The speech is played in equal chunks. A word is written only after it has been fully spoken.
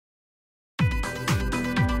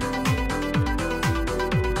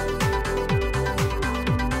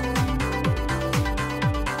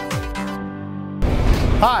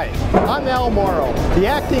Hi, I'm Al Moro, the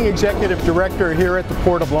Acting Executive Director here at the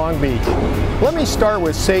Port of Long Beach. Let me start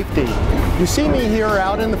with safety. You see me here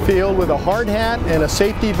out in the field with a hard hat and a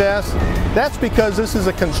safety vest. That's because this is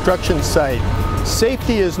a construction site.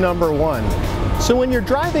 Safety is number one. So when you're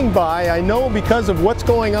driving by, I know because of what's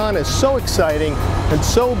going on is so exciting and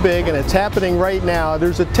so big and it's happening right now,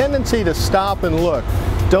 there's a tendency to stop and look.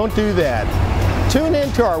 Don't do that. Tune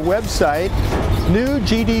into our website,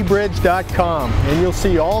 newgdbridge.com, and you'll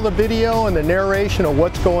see all the video and the narration of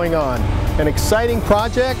what's going on. An exciting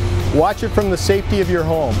project, watch it from the safety of your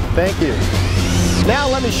home. Thank you. Now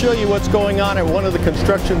let me show you what's going on at one of the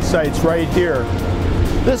construction sites right here.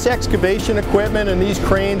 This excavation equipment and these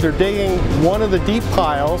cranes are digging one of the deep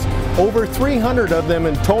piles, over 300 of them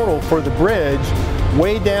in total for the bridge,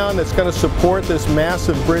 way down that's going to support this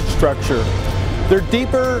massive bridge structure. They're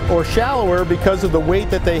deeper or shallower because of the weight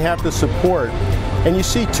that they have to support. And you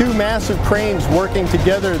see two massive cranes working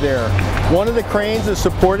together there. One of the cranes is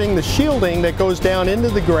supporting the shielding that goes down into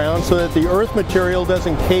the ground so that the earth material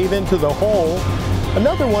doesn't cave into the hole.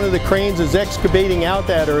 Another one of the cranes is excavating out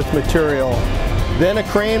that earth material. Then a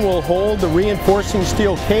crane will hold the reinforcing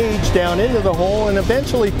steel cage down into the hole, and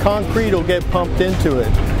eventually concrete will get pumped into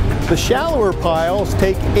it. The shallower piles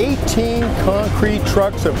take 18 concrete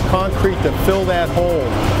trucks of concrete to fill that hole.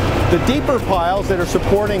 The deeper piles that are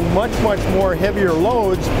supporting much more heavier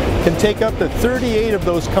loads can take up to 38 of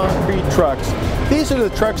those concrete trucks. These are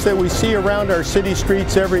the trucks that we see around our city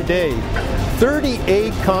streets every day.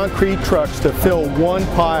 38 concrete trucks to fill one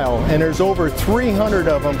pile, and there's over 300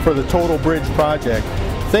 of them for the total bridge project.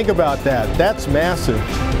 Think about that. That's massive.